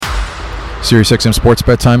SiriusXM Sports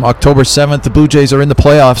Bet Time, October 7th. The Blue Jays are in the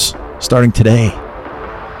playoffs starting today.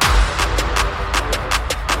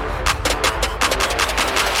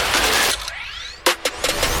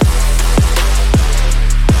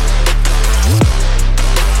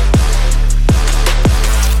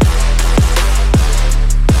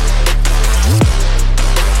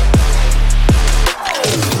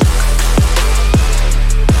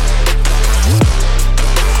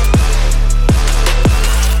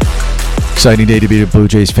 Exciting day to be a Blue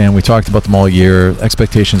Jays fan. We talked about them all year.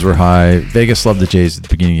 Expectations were high. Vegas loved the Jays at the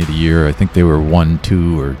beginning of the year. I think they were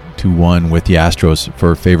 1-2 or 2-1 with the Astros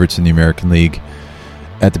for favorites in the American League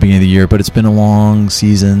at the beginning of the year. But it's been a long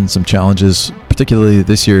season, some challenges, particularly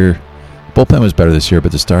this year. Bullpen was better this year,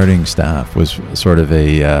 but the starting staff was sort of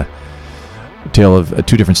a tale of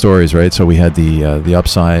two different stories, right? So we had the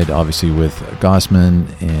upside, obviously, with Gausman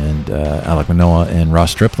and Alek Manoah and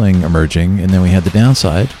Ross Stripling emerging, and then we had the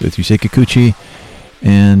downside with Yusei Kikuchi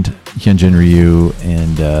and Hyunjin Ryu,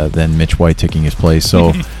 and then Mitch White taking his place.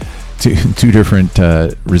 So two different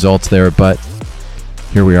results there, but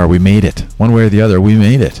here we are. We made it. One way or the other, we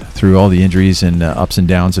made it through all the injuries and ups and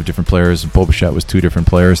downs of different players. And Bo Bichette was two different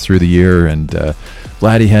players through the year, and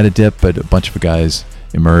Vladdy had a dip, but a bunch of guys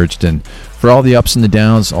emerged. And for all the ups and the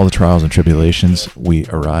downs, all the trials and tribulations, we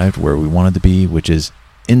arrived where we wanted to be, which is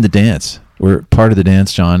in the dance. We're part of the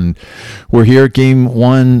dance, John. We're here. Game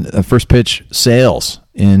one, first pitch, sails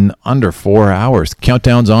in under 4 hours.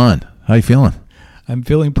 Countdown's on. How you feeling? I'm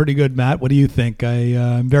feeling pretty good, Matt. What do you think?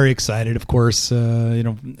 I'm very excited. Of course,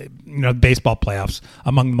 baseball playoffs,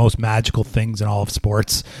 among the most magical things in all of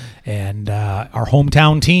sports, and our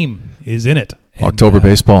hometown team is in it. And, October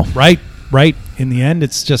baseball, right. In the end,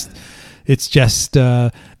 it's just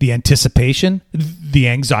the anticipation, the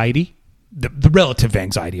anxiety, the relative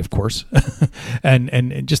anxiety, of course,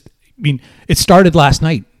 and just, I mean, it started last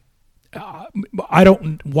night.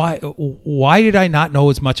 Why did I not know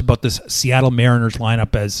as much about this Seattle Mariners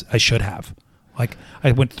lineup as I should have? Like,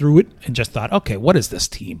 I went through it and just thought, okay, what is this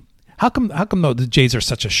team? How come the Jays are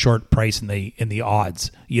such a short price in the odds,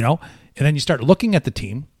 And then you start looking at the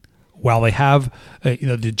team. While they have,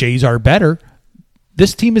 the Jays are better,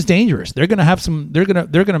 this team is dangerous. They're going to have some. They're going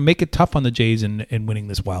to make it tough on the Jays in winning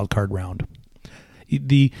this wild card round.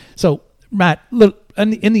 So Matt, look,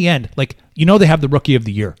 in the end, they have the Rookie of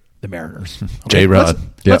the Year, the Mariners. Okay? J-Rod.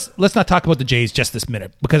 Let's not talk about the Jays just this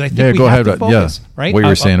minute, because I think we have to focus, right? What you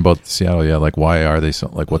were saying about Seattle, why are they so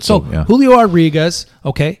what's so? Julio Rodriguez,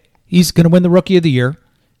 okay, he's going to win the Rookie of the Year.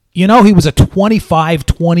 He was a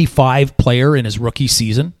 25-25 player in his rookie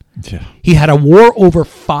season. Yeah. He had a WAR over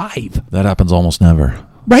 5. That happens almost never.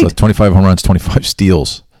 Right. So 25 home runs, 25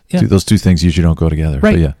 steals. Yeah. Those two things usually don't go together.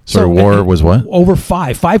 Right. But yeah. So WAR was what? Over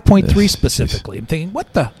 5.3 specifically. I'm thinking,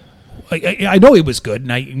 what the? I know he was good,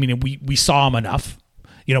 and we saw him enough.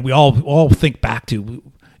 We all think back to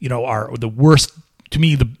the worst, to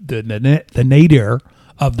me, the nadir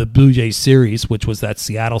of the Blue Jays series, which was that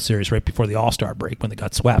Seattle series right before the All-Star break when they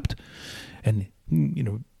got swept, and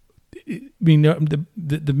the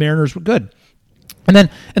Mariners were good, and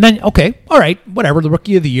then okay, all right, whatever. The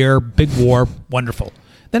Rookie of the Year, big WAR, wonderful.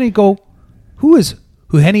 Then you go, who is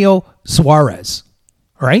Eugenio Suarez?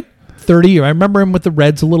 All right, 30. I remember him with the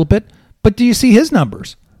Reds a little bit, but do you see his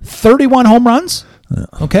numbers? 31 home runs. Yeah.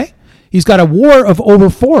 Okay, he's got a WAR of over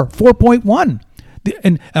 4.1.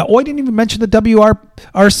 And I didn't even mention the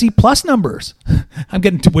WRC plus numbers. I'm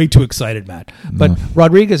getting way too excited, Matt. But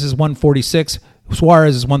Rodriguez is 146.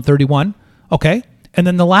 Suarez is 131. Okay. And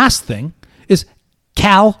then the last thing is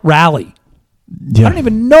Cal Raleigh. Yeah. I don't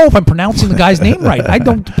even know if I'm pronouncing the guy's name right. I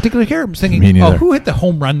don't particularly hear him thinking, who hit the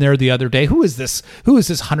home run there the other day? Who is this? Who is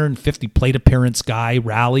this 150 plate appearance guy,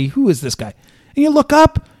 Raleigh? Who is this guy? And you look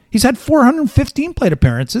up, he's had 415 plate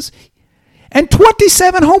appearances and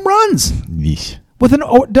 27 home runs. Yeesh. With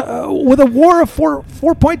a WAR of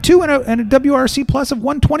 4.2 and a WRC plus of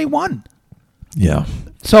 121. Yeah.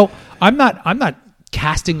 So I'm not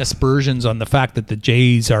casting aspersions on the fact that the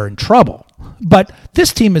Jays are in trouble, but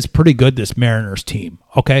this team is pretty good. This Mariners team,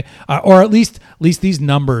 okay, or at least these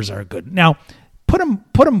numbers are good. Now, put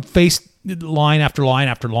them face line after line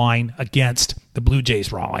after line against the Blue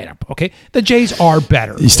Jays raw lineup. Okay, the Jays are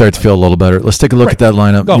better. You start to feel a little better. Let's take a look at that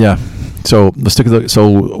lineup. Go. Yeah. So let's take a look.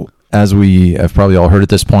 So, as we have probably all heard at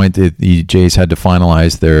this point, the Jays had to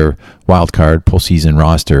finalize their wild card postseason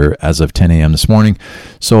roster as of 10 a.m. this morning.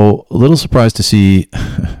 So a little surprised to see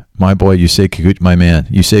my boy Yusei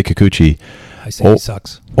Kikuchi. I say he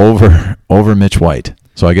sucks. Over Mitch White.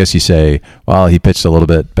 So I guess you say, well, he pitched a little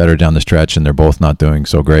bit better down the stretch, and they're both not doing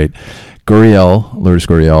so great. Lourdes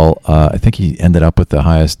Gurriel, I think he ended up with the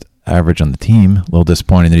highest average on the team. A little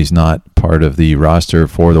disappointing that he's not part of the roster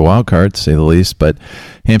for the wild card, to say the least, but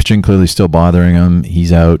hamstring clearly still bothering him.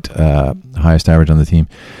 He's out, highest average on the team.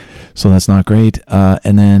 So that's not great.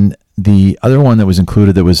 And then the other one that was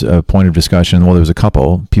included that was a point of discussion, well, there was a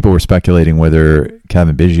couple. People were speculating whether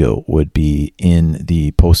Kevin Biggio would be in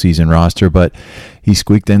the postseason roster, but he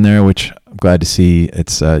squeaked in there, which I'm glad to see.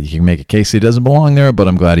 It's you can make a case he doesn't belong there, but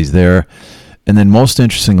I'm glad he's there. And then most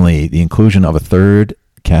interestingly, the inclusion of a third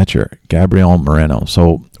catcher, Gabriel Moreno.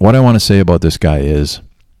 So what I want to say about this guy is,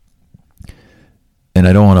 and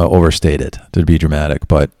I don't want to overstate it to be dramatic,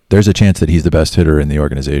 but there's a chance that he's the best hitter in the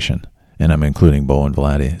organization, and I'm including Bo and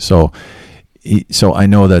Vladdy. So I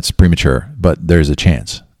know that's premature, but there's a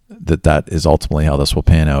chance that is ultimately how this will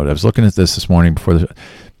pan out. I was looking at this morning before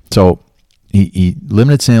so he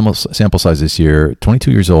limited sample size this year,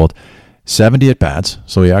 22 years old, 70 at bats,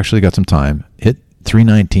 so he actually got some time, hit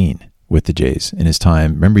 .319 with the Jays in his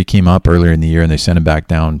time. Remember, he came up earlier in the year and they sent him back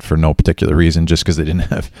down for no particular reason, just because they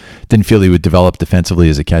didn't feel he would develop defensively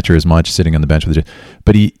as a catcher as much, sitting on the bench with the Jays.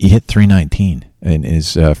 But he hit .319 in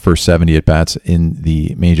his first 70 at bats in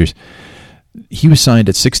the majors. He was signed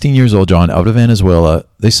at 16 years old, John, out of Venezuela.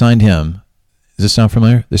 They signed him. Does this sound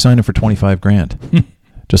familiar? They signed him for $25,000,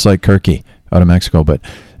 just like Kirky out of Mexico. But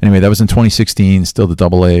anyway, that was in 2016, still the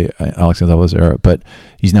AA Alex Gonzalez era. But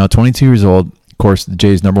he's now 22 years old. Of course, the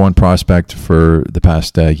Jays' number one prospect for the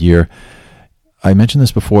past year. I mentioned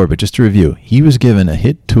this before, but just to review, he was given a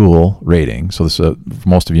hit tool rating. So this,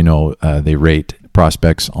 most of you know, they rate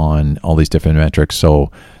prospects on all these different metrics.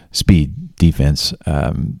 So speed, defense,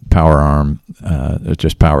 power arm,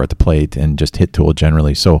 just power at the plate, and just hit tool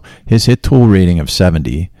generally. So his hit tool rating of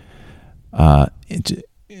 70,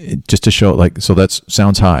 just to show, so that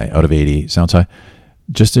sounds high out of 80, sounds high.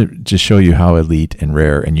 Just to show you how elite and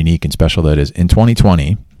rare and unique and special that is. In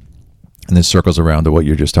 2020, and this circles around to what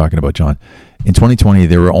you're just talking about, John. In 2020,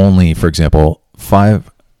 there were only, for example,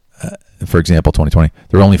 2020,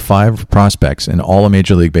 there were only 5 prospects in all of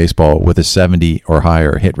Major League Baseball with a 70 or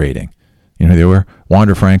higher hit rating. You know who they were?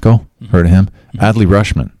 Wander Franco, heard of him. Adley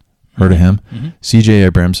Rutschman, heard of him. C.J.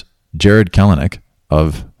 Abrams, Jared Kelenic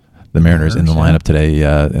of the Mariners in the lineup today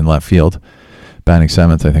in left field, batting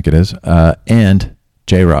 7th, I think it is, and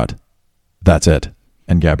J-Rod. That's it.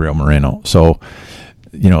 And Gabriel Moreno. So,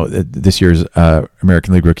 you know, this year's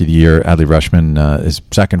American League Rookie of the Year, Adley Rutschman is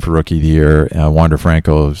second for Rookie of the Year. Wander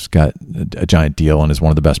Franco's got a giant deal and is one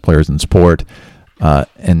of the best players in sport.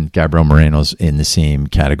 And Gabriel Moreno's in the same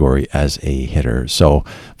category as a hitter. So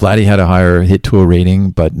Vladdy had a higher hit tool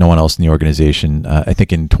rating, but no one else in the organization. I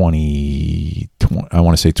think in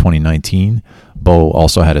 2019, Bo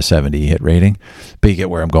also had a 70 hit rating. But you get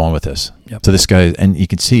where I'm going with this. Yep. So this guy, and you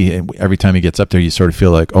can see every time he gets up there, you sort of feel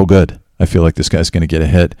like, oh, good. I feel like this guy's going to get a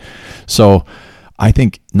hit. So I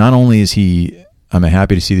think not only is I'm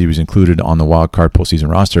happy to see that he was included on the wild card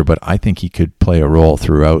postseason roster, but I think he could play a role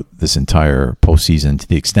throughout this entire postseason to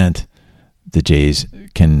the extent the Jays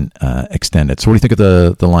can extend it. So what do you think of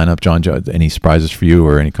the lineup, John? Any surprises for you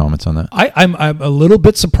or any comments on that? I'm a little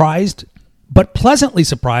bit surprised, but pleasantly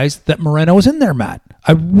surprised that Moreno is in there, Matt.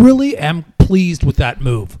 I really am pleased with that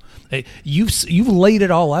move. You've laid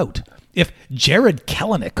it all out. If Jared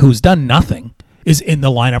Kelenic, who's done nothing, is in the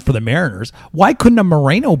lineup for the Mariners, why couldn't a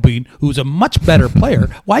Moreno be, who's a much better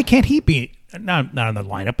player? Why can't he be not on the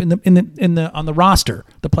lineup on the roster,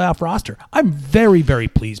 the playoff roster? I'm very, very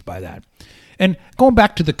pleased by that. And going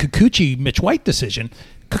back to the Kikuchi Mitch White decision,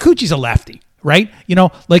 Kikuchi's a lefty, right? You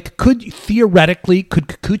know, like could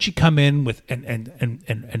Kikuchi come in with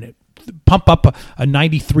and pump up a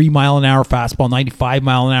 93 mile an hour fastball, 95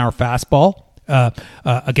 mile an hour fastball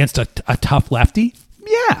against a tough lefty?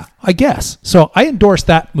 Yeah, I guess. So I endorse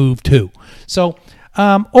that move too. So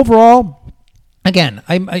overall, again,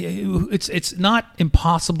 it's not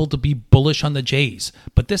impossible to be bullish on the Jays,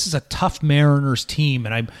 but this is a tough Mariners team,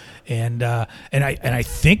 and I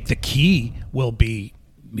think the key will be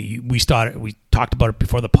we talked about it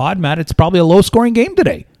before the pod, Matt. It's probably a low scoring game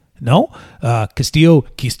today. No,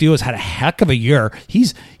 Castillo's had a heck of a year.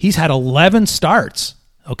 He's had 11 starts.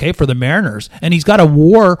 Okay, for the Mariners, and he's got a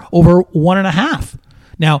WAR over 1.5.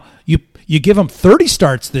 Now you give him 30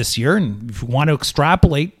 starts this year, and if you want to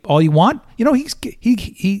extrapolate all you want, you know he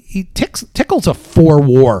tickles a 4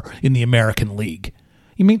 WAR in the American League.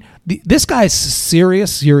 You mean this guy's a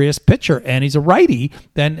serious pitcher, and he's a righty.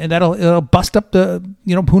 And it'll bust up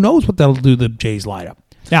who knows what that'll do to the Jays lineup.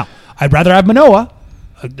 Now I'd rather have Manoah.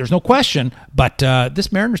 There's no question, but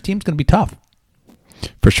this Mariners team's going to be tough.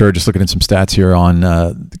 For sure. Just looking at some stats here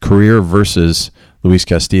on career versus Luis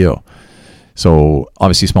Castillo. So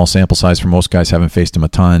obviously small sample size for most guys, haven't faced him a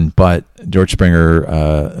ton, but George Springer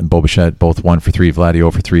and Bo Bichette both 1 for 3, Vladdy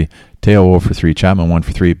 0 for 3, Teo 0 for 3, Chapman 1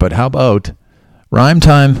 for 3. But how about Rhyme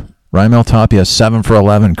time? Raimel Tapia 7 for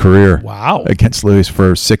 11 career. Wow. Against Lewis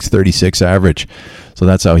for 636 average. So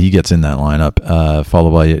that's how he gets in that lineup.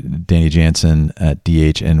 Followed by Danny Jansen at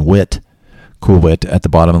DH and Cool Witt at the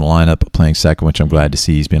bottom of the lineup playing second, which I'm glad to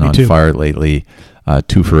see. He's been on fire lately.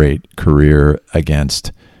 2 for 8 career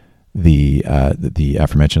against the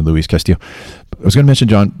aforementioned Luis Castillo. I was going to mention,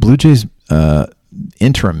 John, Blue Jays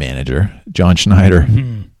interim manager, John Schneider.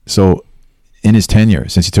 Mm-hmm. So in his tenure,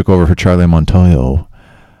 since he took over for Charlie Montoyo,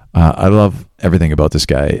 I love everything about this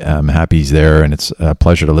guy. I'm happy he's there, and it's a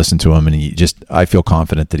pleasure to listen to him. And I feel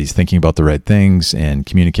confident that he's thinking about the right things and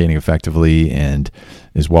communicating effectively and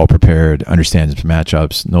is well prepared, understands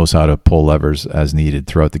matchups, knows how to pull levers as needed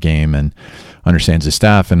throughout the game, and understands his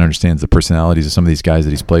staff and understands the personalities of some of these guys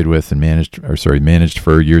that he's played with and managed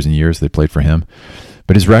for years and years. They played for him.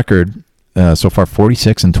 But his record so far,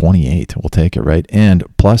 46-28. We'll take it, right? And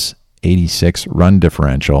plus 86 run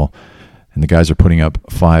differential. And the guys are putting up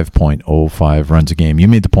 5.05 runs a game. You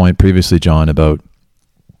made the point previously, John, about,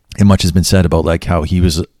 and much has been said about like how he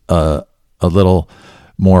was a little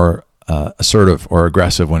more assertive or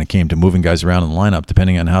aggressive when it came to moving guys around in the lineup,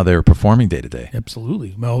 depending on how they were performing day to day.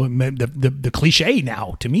 Absolutely. Well, the cliche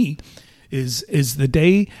now to me is the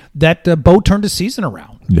day that Bo turned his season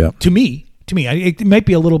around. Yeah. To me, it might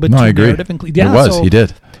be a little bit too I agree. Narrative. He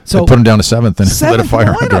did. So put him down to 7th and lit a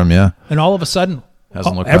fire under him. Yeah. And all of a sudden,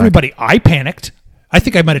 everybody, I panicked. I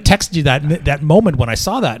think I might have texted you that moment when I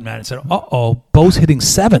saw that, man, and said, Bo's hitting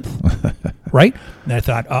 7th, right? And I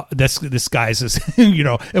thought, this guy's,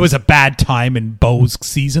 it was a bad time in Bo's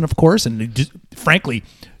season, of course, and it just, frankly,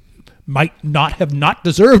 might not have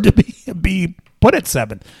deserved to be put at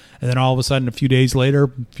 7th. And then all of a sudden, a few games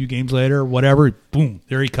later, whatever, boom,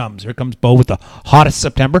 there he comes. Here comes Bo with the hottest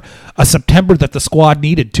September, a September that the squad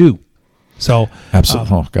needed too. So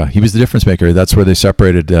absolutely, oh god, he was the difference maker. That's where they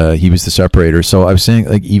separated. He was the separator. So I was saying,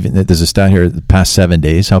 like, even there's a stat here: the past 7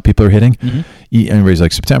 days, how people are hitting. Mm-hmm. Everybody's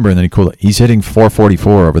like September, and then he's hitting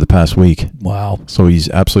 444 over the past week. Wow! So he's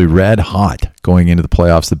absolutely red hot going into the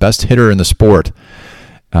playoffs. The best hitter in the sport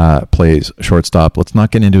plays shortstop. Let's not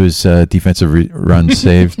get into his defensive runs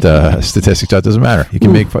saved statistics. That doesn't matter. He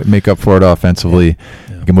can make up for it offensively.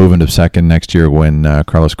 Yeah. He can move into second next year when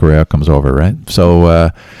Carlos Correa comes over, right?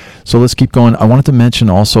 So let's keep going. I wanted to mention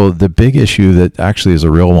also the big issue that actually is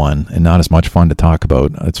a real one and not as much fun to talk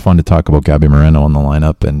about. It's fun to talk about Gabriel Moreno on the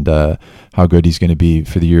lineup and how good he's going to be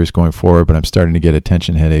for the years going forward, but I'm starting to get a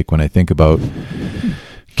tension headache when I think about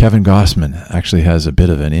Kevin Gossman actually has a bit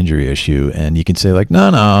of an injury issue, and you can say like,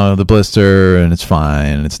 no, the blister, and it's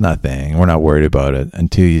fine, it's nothing, we're not worried about it,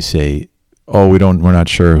 until you say, we're not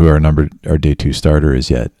sure who our day 2 starter is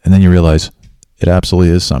yet, and then you realize it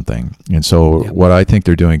absolutely is something. And so what I think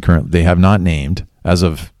they're doing currently, they have not named, as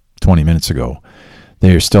of 20 minutes ago,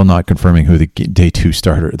 they are still not confirming who the game 2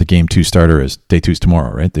 starter is. Day 2's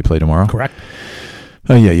tomorrow, right? They play tomorrow? Correct.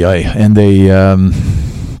 And they,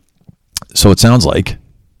 so it sounds like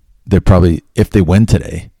they're probably, if they win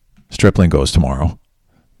today, Stripling goes tomorrow.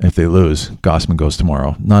 If they lose, Gossman goes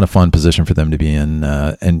tomorrow. Not a fun position for them to be in.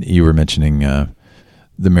 And you were mentioning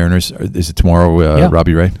the Mariners. Is it tomorrow?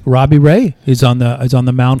 Robbie Ray. Robbie Ray is on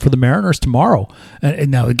the mound for the Mariners tomorrow.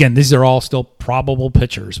 And now again, these are all still probable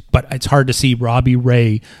pitchers, but it's hard to see Robbie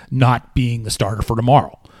Ray not being the starter for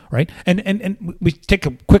tomorrow, right? And we take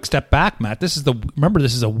a quick step back, Matt. This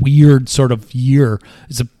is a weird sort of year.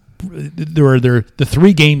 They're the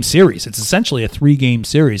 3-game series. It's essentially a 3-game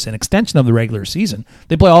series, an extension of the regular season.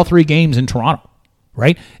 They play all 3 games in Toronto,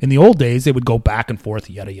 right? In the old days, they would go back and forth,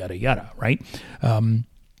 yada yada yada, right?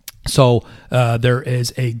 So there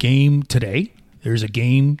is a game today, there's a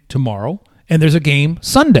game tomorrow, and there's a game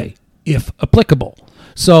Sunday, if applicable.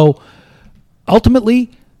 So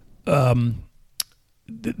ultimately,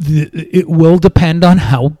 it will depend on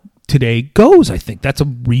how today goes. I think that's a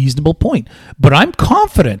reasonable point. But I'm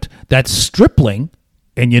confident that Stripling,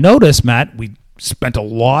 and you notice, Matt, we spent a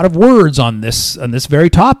lot of words on this very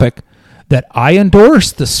topic, that I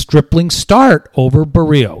endorse the Stripling start over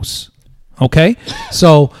Barrios. Okay?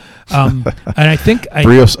 So, and I think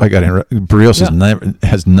Barrios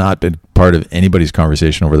has not been part of anybody's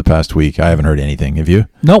conversation over the past week. I haven't heard anything. Have you?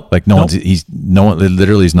 Nope. No one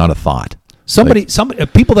literally is not a thought. Somebody,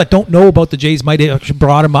 people that don't know about the Jays might have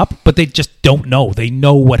brought him up, but they just don't know. They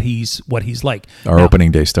know what he's like. Our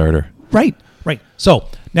opening day starter. Right. So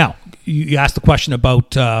now you asked the question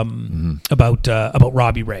about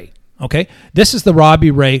Robbie Ray. Okay, this is the Robbie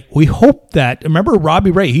Ray. We hope that, remember Robbie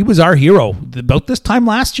Ray, he was our hero about this time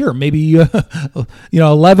last year, maybe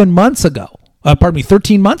 11 months ago.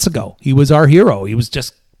 13 months ago. He was our hero. He was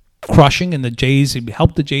just crushing, and the Jays, he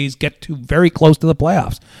helped the Jays get to very close to the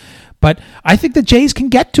playoffs. But I think the Jays can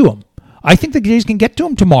get to him. I think the Jays can get to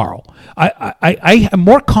him tomorrow. I am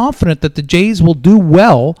more confident that the Jays will do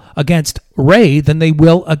well against Ray than they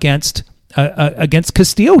will against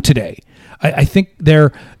Castillo today. I think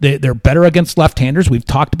they're better against left-handers. We've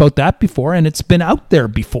talked about that before, and it's been out there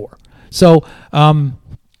before. So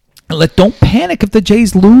don't panic if the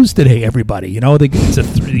Jays lose today, everybody. You got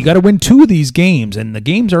to win 2 of these games, and the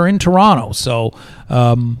games are in Toronto. So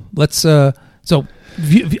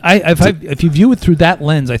if you view it through that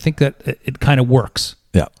lens, I think that it kind of works.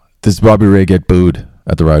 Yeah. Does Robbie Ray get booed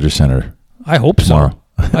at the Rogers Center? I hope tomorrow? So.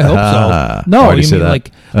 I hope so. No, you mean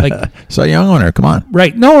like so young owner? Come on,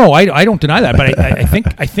 right? No, I don't deny that, but I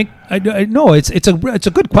think it's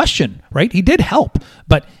a good question, right? He did help,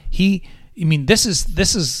 but this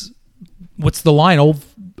is what's the line?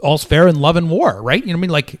 All's fair in love and war, right? You know what I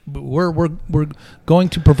mean? Like we're going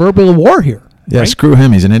to proverbial war here. Yeah, right? Screw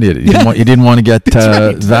him. He's an idiot. He didn't want to get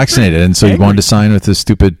vaccinated, and so he wanted to sign with the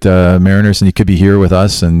stupid Mariners, and he could be here with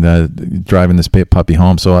us and driving this puppy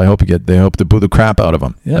home. So I hope they hope to boo the crap out of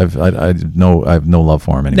him. Yeah. I have no love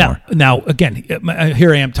for him anymore. Now again,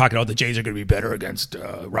 here I am talking about the Jays are going to be better against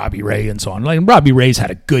Robbie Ray and so on. Like, Robbie Ray's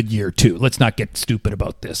had a good year too. Let's not get stupid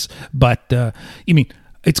about this. But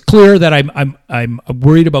it's clear that I'm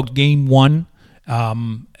worried about Game 1.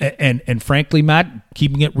 And frankly, Matt,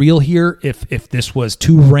 keeping it real here, if this was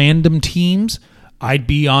 2 random teams, I'd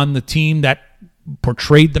be on the team that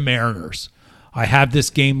portrayed the Mariners. I have this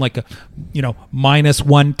game like a, minus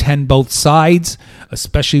 110 both sides,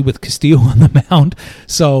 especially with Castillo on the mound.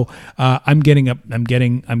 So I'm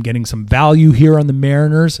getting some value here on the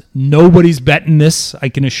Mariners. Nobody's betting this, I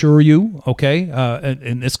can assure you. Okay,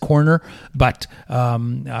 in this corner, but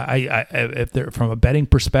if they're from a betting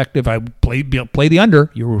perspective, I play the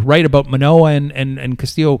under. You were right about Manoah and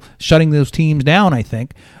Castillo shutting those teams down, I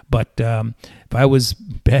think. But if I was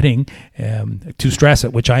betting to stress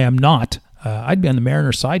it, which I am not. I'd be on the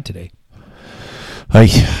Mariners' side today. I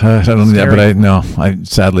don't know that, but I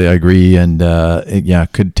sadly I agree, and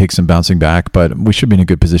it could take some bouncing back, but we should be in a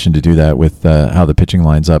good position to do that with how the pitching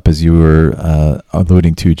lines up, as you were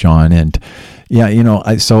alluding to, John. And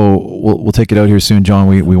so we'll take it out here soon, John.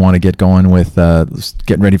 We want to get going with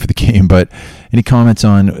getting ready for the game, but any comments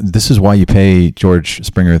on this is why you pay George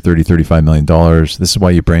Springer $35 million. This is why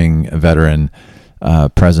you bring a veteran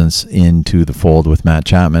presence into the fold with Matt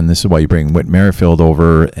Chapman. This is why you bring Whit Merrifield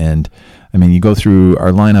over. And you go through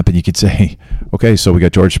our lineup and you could say, okay, so we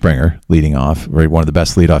got George Springer leading off, right? One of the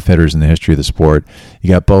best leadoff hitters in the history of the sport.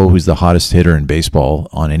 You got Bo, who's the hottest hitter in baseball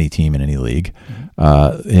on any team in any league,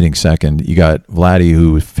 hitting second. You got Vladdy,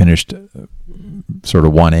 who finished sort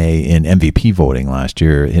of 1A in MVP voting last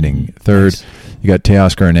year, hitting third. Nice. You got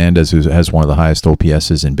Teoscar Hernandez, who has one of the highest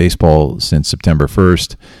OPSs in baseball since September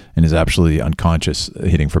 1st and is absolutely unconscious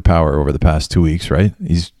hitting for power over the past 2 weeks, right?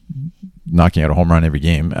 He's knocking out a home run every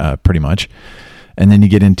game, pretty much. And then you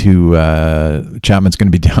get into Chapman's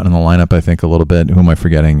going to be down in the lineup, I think, a little bit. Who am I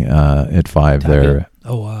forgetting at 5 there?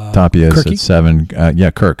 Tapia's at 7.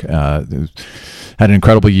 Kirk. Had an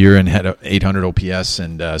incredible year and had 800 OPS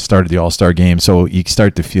and started the All-Star game. So you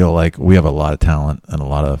start to feel like we have a lot of talent and a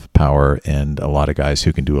lot of power and a lot of guys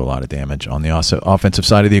who can do a lot of damage on the offensive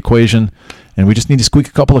side of the equation. And we just need to squeak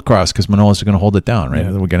a couple across because Manoah's going to hold it down, right?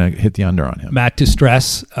 Yeah. We're going to hit the under on him. Matt, to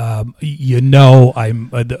stress, I'm the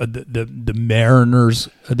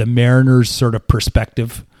Mariners sort of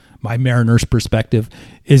perspective. My Mariners perspective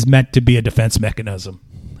is meant to be a defense mechanism.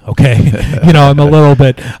 Okay, I'm a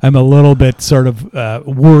little bit sort of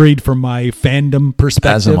worried from my fandom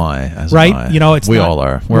perspective. As am I. Right? We all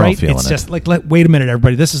are. We're all feeling it. It's just like, wait a minute,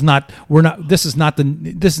 everybody. This is not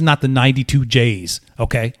the '92 Jays.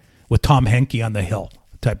 Okay, with Tom Henke on the hill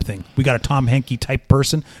type of thing. We got a Tom Henke type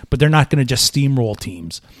person, but they're not going to just steamroll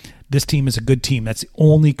teams. This team is a good team. That's the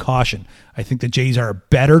only caution. I think the Jays are a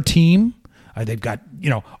better team. They've got,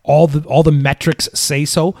 all the metrics say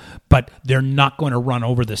so, but they're not going to run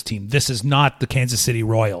over this team. This is not the Kansas City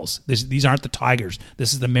Royals. These aren't the Tigers.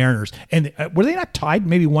 This is the Mariners. And were they not tied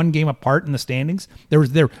maybe one game apart in the standings? They were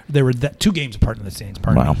 2 games apart in the standings.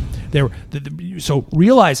 Pardon me. So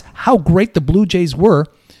realize how great the Blue Jays were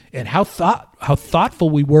and how thoughtful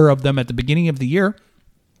we were of them at the beginning of the year.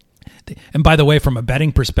 And by the way, from a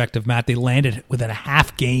betting perspective, Matt, they landed within a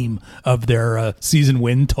half game of their season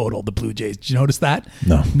win total, the Blue Jays. Did you notice that?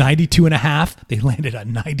 No. 92.5. They landed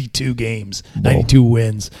on 92 games, 92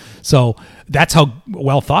 wins. So that's how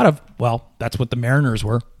well thought of. well, that's what the Mariners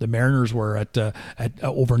were. The Mariners were at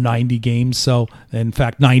over 90 games. So, in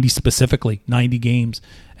fact, 90 specifically, 90 games.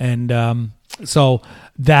 And so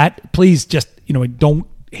that, please just, don't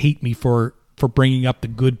hate me for bringing up the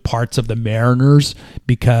good parts of the Mariners,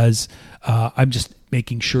 because I'm just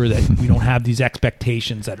making sure that we don't have these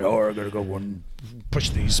expectations that, we're going to go and push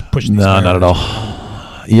these. No, Mariners. not at all.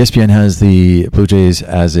 ESPN has the Blue Jays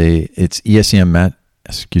as it's ESPN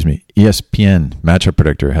matchup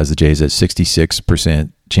predictor has the Jays at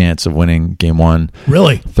 66% chance of winning game one.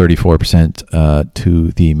 Really? 34%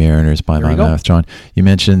 to the Mariners by my math, John. You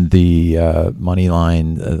mentioned the money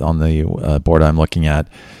line on the board I'm looking at.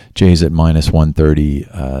 Jays at minus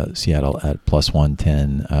 130, Seattle at plus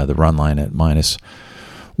 110, the run line at minus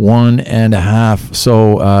 1.5.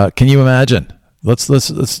 So can you imagine? Let's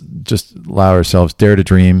just allow ourselves dare to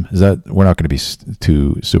dream. Is that we're not going to be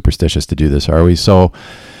too superstitious to do this, are we? So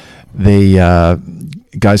they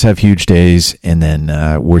guys have huge days, and then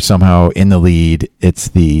we're somehow in the lead. It's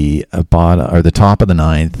the bottom or the top of the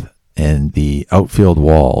ninth, and the outfield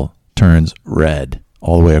wall turns red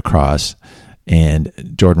all the way across. And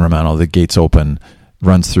Jordan Romano, the gates open,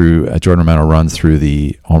 runs through. Jordan Romano runs through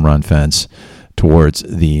the home run fence towards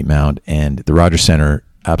the mound, and the Rogers Center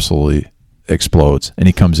absolutely explodes, and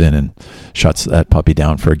he comes in and shuts that puppy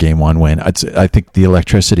down for a game one win. I think the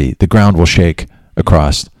electricity, the ground will shake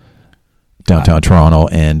across downtown Toronto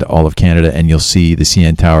and all of Canada, and you'll see the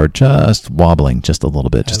CN Tower just wobbling just a little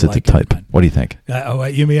bit, just at the type. What do you think?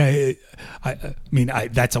 You mean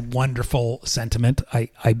that's a wonderful sentiment. I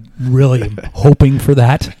really am hoping for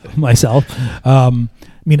that myself. Go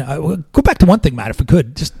back to one thing, Matt, if we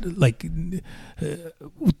could. Just did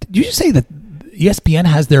you just say that ESPN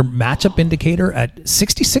has their matchup indicator at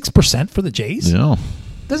 66% for the Jays? Yeah.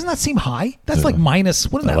 Doesn't that seem high? That's like minus,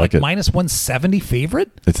 what is that, like minus 170 favorite?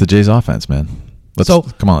 It's the Jays offense, man.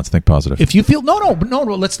 Come on, let's think positive. If you feel no,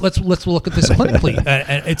 let's look at this clinically.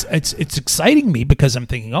 It's exciting me because I'm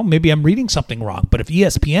thinking, maybe I'm reading something wrong. But if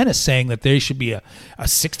ESPN is saying that they should be a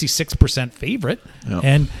 66% favorite,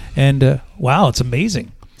 and wow, it's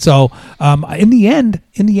amazing. So in the end,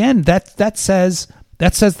 that says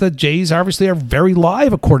the Jays obviously are very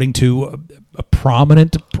live according to a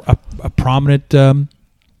prominent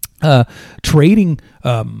trading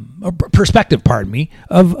perspective, pardon me,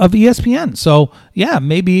 of ESPN. So yeah,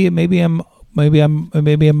 maybe I'm off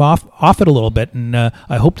it a little bit, and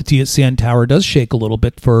I hope the CN Tower does shake a little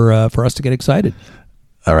bit for us to get excited.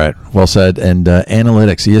 All right, well said. And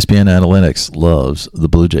analytics, ESPN Analytics loves the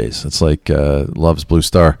Blue Jays. It's like loves Blue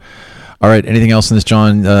Star. All right, anything else in this,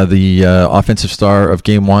 John? The offensive star of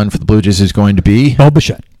Game 1 for the Blue Jays is going to be Bo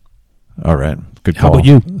Bichette. All right, good call. How about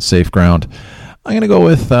you? Safe ground. I'm gonna go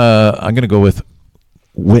with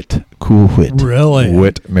Whit, Cool Whit. Really?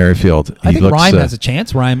 Whit Merrifield. I think Rhyme has a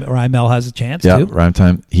chance. Rymel has a chance, too. Yeah, Rhyme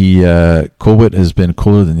time. Cool Whit has been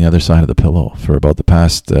cooler than the other side of the pillow for about the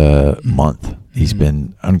past month. He's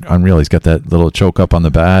been unreal. He's got that little choke up on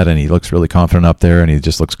the bat, and he looks really confident up there, and he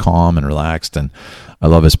just looks calm and relaxed, and I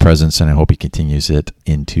love his presence, and I hope he continues it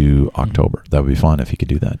into October. That would be fun if he could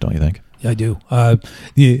do that, don't you think? I do.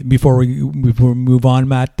 Before we move on,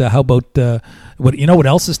 Matt, how about what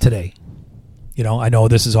else is today? I know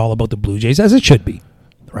this is all about the Blue Jays, as it should be,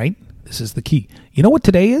 right? This is the key. You know what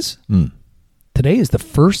today is? Today is the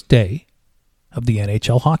first day of the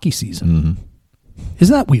NHL hockey season. Mm-hmm.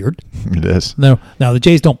 Isn't that weird? It is. Now the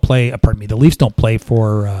Jays don't play. The Leafs don't play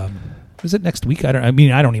for. Is it next week? I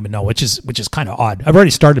don't even know. Which is kind of odd. I've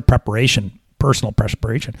already started personal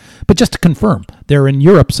preparation, but just to confirm, they're in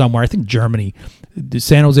Europe somewhere. I think Germany. The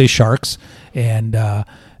San Jose Sharks and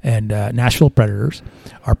Nashville Predators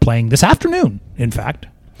are playing this afternoon. In fact,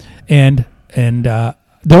 and the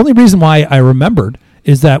only reason why I remembered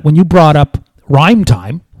is that when you brought up Rhyme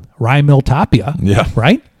Tapia, yeah,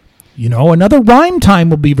 right. Another Rhyme time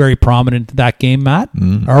will be very prominent in that game, Matt.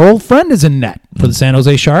 Mm. Our old friend is in net for the San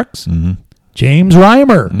Jose Sharks. Mm-hmm. James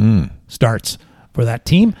Reimer starts for that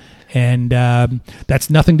team. And that's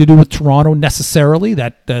nothing to do with Toronto necessarily,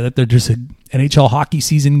 that there's an NHL hockey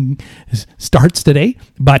season starts today.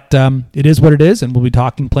 But it is what it is, and we'll be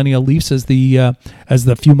talking plenty of Leafs as the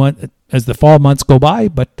fall months go by.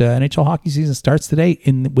 But NHL hockey season starts today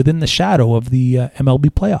within the shadow of the MLB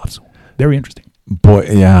playoffs. Very interesting. Boy,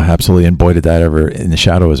 yeah, absolutely. And boy, did that ever, in the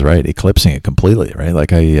shadow is right, eclipsing it completely, right?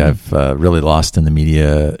 Like I've really lost in the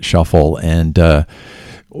media shuffle. And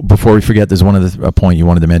before we forget, there's a point you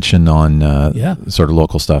wanted to mention on sort of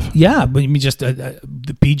local stuff. Yeah, but just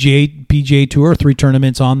the PGA Tour, 3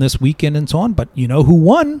 tournaments on this weekend and so on. But you know who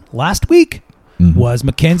won last week was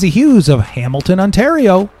Mackenzie Hughes of Hamilton,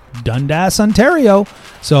 Ontario. Dundas, Ontario.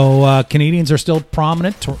 So Canadians are still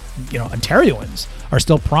prominent. Ontarians are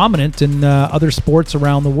still prominent in other sports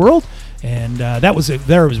around the world. And that was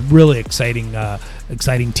really exciting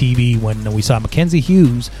TV when we saw Mackenzie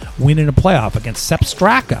Hughes win in a playoff against Sepp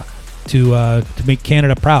Straka to make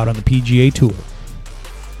Canada proud on the PGA Tour.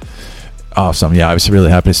 Awesome. Yeah, I was really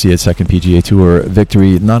happy to see a second PGA Tour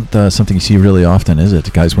victory. Not something you see really often, is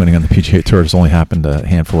it? Guys winning on the PGA Tour has only happened a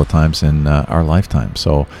handful of times in our lifetime.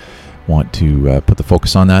 So want to put the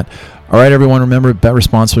focus on that. All right, everyone, remember, bet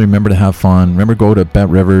responsibly. Remember to have fun. Remember, go to Bet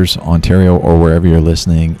Rivers, Ontario, or wherever you're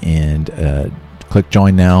listening, and click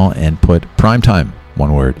join now and put primetime,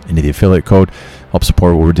 one word, into the affiliate code. Help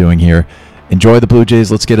support what we're doing here. Enjoy the Blue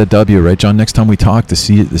Jays. Let's get a W, right, John? Next time we talk, the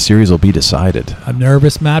series will be decided. I'm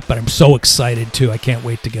nervous, Matt, but I'm so excited, too. I can't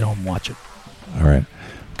wait to get home and watch it. All right.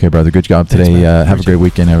 Okay, brother, good job today. Thanks, have a great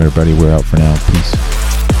weekend, everybody. We're out for now. Peace.